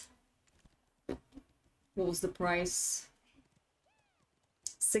was, what was the price?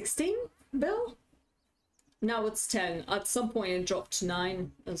 16 bill? Now it's 10. At some point it dropped to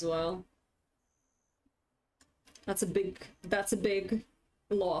 9 as well. That's a big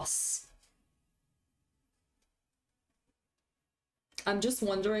loss. I'm just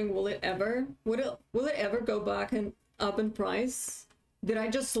wondering, will it ever go back and up in price? Did I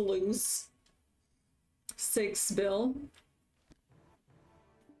just lose 6 bill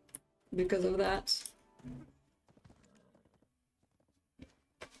because of that?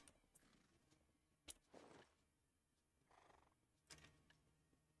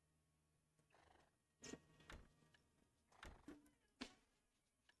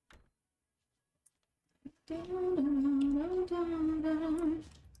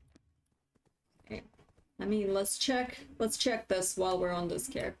 Okay. I mean, let's check this while we're on this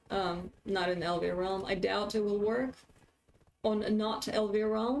care. Not in Elvia Realm. I doubt it will work on a not Elvia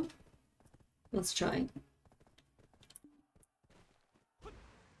Realm. Let's try.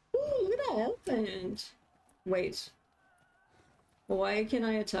 Ooh, look at that elephant. Wait. Why can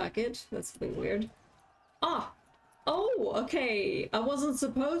I attack it? That's a bit weird. Ah! Oh, okay. I wasn't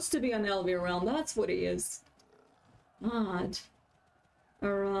supposed to be on Elvia Realm. That's what he is. Odd.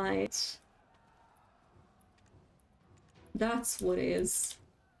 Alright. That's what it is.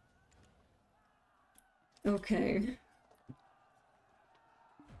 Okay.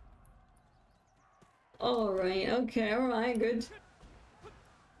 Alright, okay, alright, good.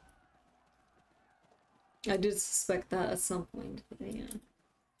 I did suspect that at some point, but yeah.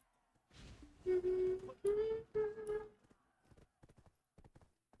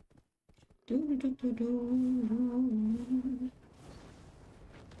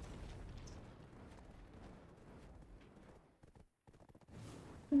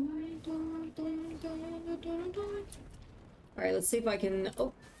 Alright, let's see if I can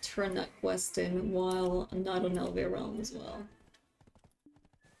turn that quest in while I'm not on Elvia Realm as well.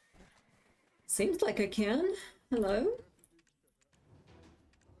 Seems like I can. Hello?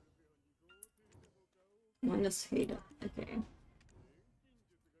 Minus Hada. Okay.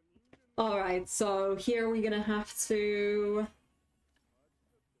 Alright, so here we're gonna have to...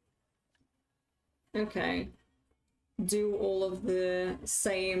 Okay. Do all of the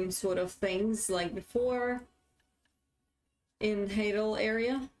same sort of things like before in Hadal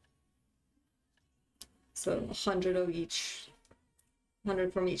area. So 100 of each.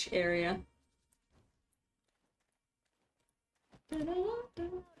 100 from each area.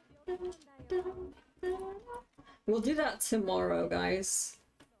 We'll do that tomorrow, guys.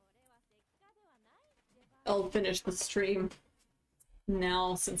 I'll finish the stream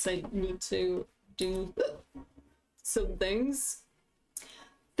now since I need to do some things.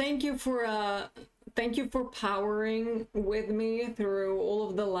 Thank you for powering with me through all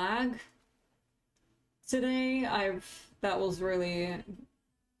of the lag today. That was really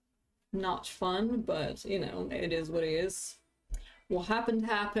not fun, but you know, it is what it is. What happened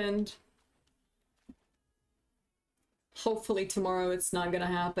happened. Hopefully tomorrow it's not gonna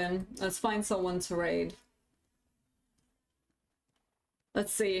happen. Let's find someone to raid.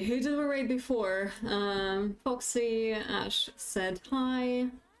 Let's see, who did we raid before? Foxy, Ash said hi.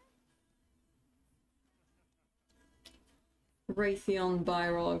 Raytheon,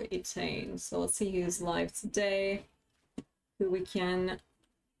 Byrog, Etain. So let's see who's live today. Who we can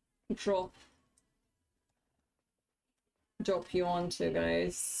drop you onto,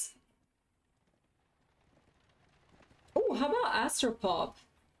 guys. Oh, how about Astropop?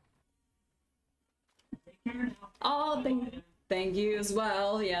 Oh, thank you as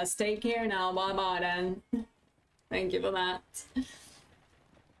well. Yes, take care now. Bye-bye then. Thank you for that.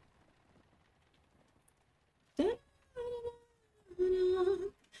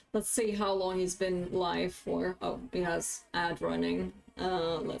 Let's see how long he's been live for. Oh, he has ad running.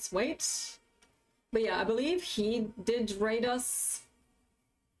 Let's wait. But yeah, I believe he did raid us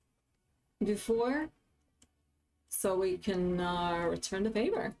before. So we can return the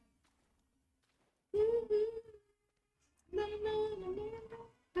favor.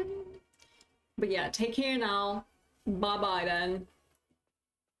 But yeah, take care now. Bye-bye then.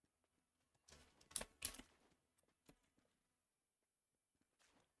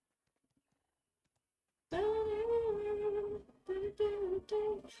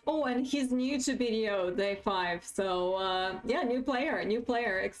 Oh, and he's new to video, day 5. So, yeah, new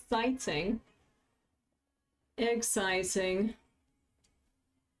player. Exciting. Exciting.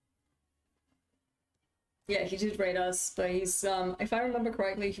 Yeah, he did raid us, but he's, if I remember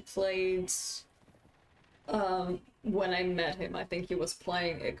correctly, he played, when I met him, I think he was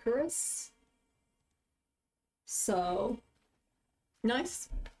playing Icarus. So, nice.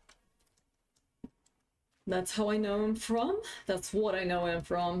 That's how I know him from. That's what I know him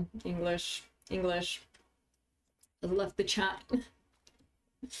from. English. I left the chat.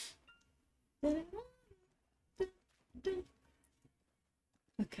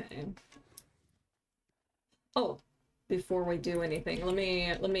 Okay. Oh, before we do anything, let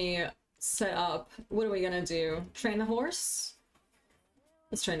me set up. What are we gonna do? Train a horse?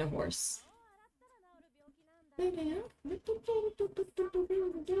 Let's train a horse.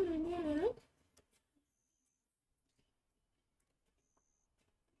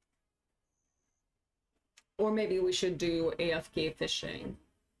 Or maybe we should do AFK fishing.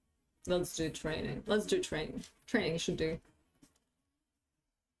 Let's do training. Let's do training. Training should do.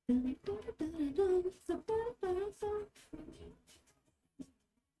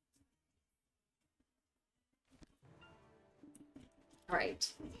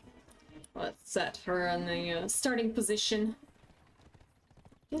 Alright. Let's set her in the starting position.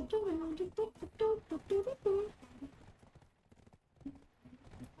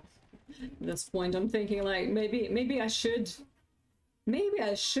 At this point, I'm thinking like maybe I should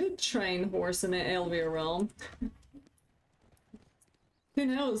train horse in the Elvia realm. Who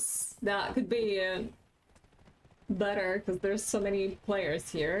knows? That could be better because there's so many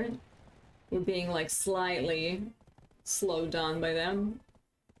players here. We're being like slightly slowed down by them.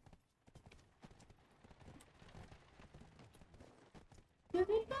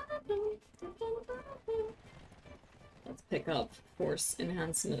 Let's pick up horse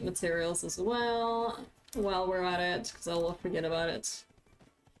enhancement materials as well while we're at it, because I will forget about it.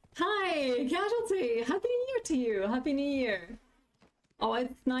 Hi, Casualty! Happy New Year to you! Happy New Year! Oh,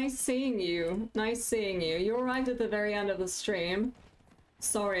 it's nice seeing you. Nice seeing you. You arrived at the very end of the stream.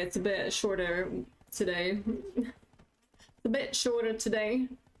 Sorry, it's a bit shorter today. It's a bit shorter today.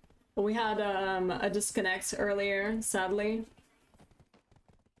 We had a disconnect earlier, sadly.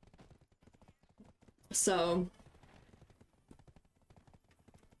 So,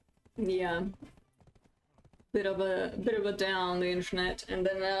 yeah, bit of a down the internet, and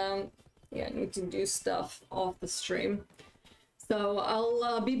then yeah, I need to do stuff off the stream. So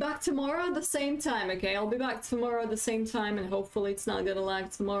I'll be back tomorrow at the same time. Okay, I'll be back tomorrow at the same time, and hopefully it's not gonna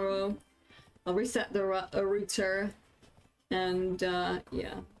lag tomorrow. I'll reset the router, and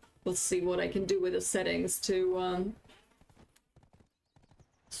yeah, we'll see what I can do with the settings to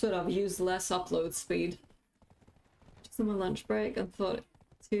sort of use less upload speed. Just on my lunch break, I thought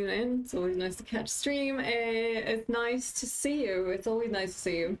tune in. It's always nice to catch stream. It's nice to see you. It's always nice to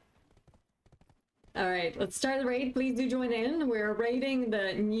see you. Alright, let's start the raid. Please do join in. We're raiding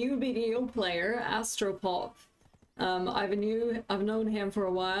the new video player, Astropop. I've known him for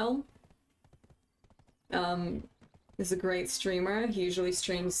a while. He's a great streamer. He usually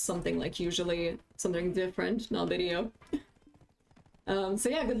streams something different, not video. So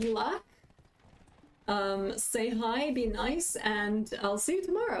yeah, good luck. Say hi, be nice, and I'll see you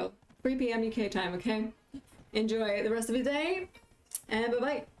tomorrow, 3 p.m. UK time, okay? Enjoy the rest of your day, and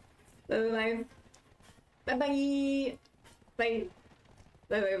bye-bye. Bye-bye. Bye-bye. Bye.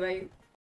 Bye-bye-bye.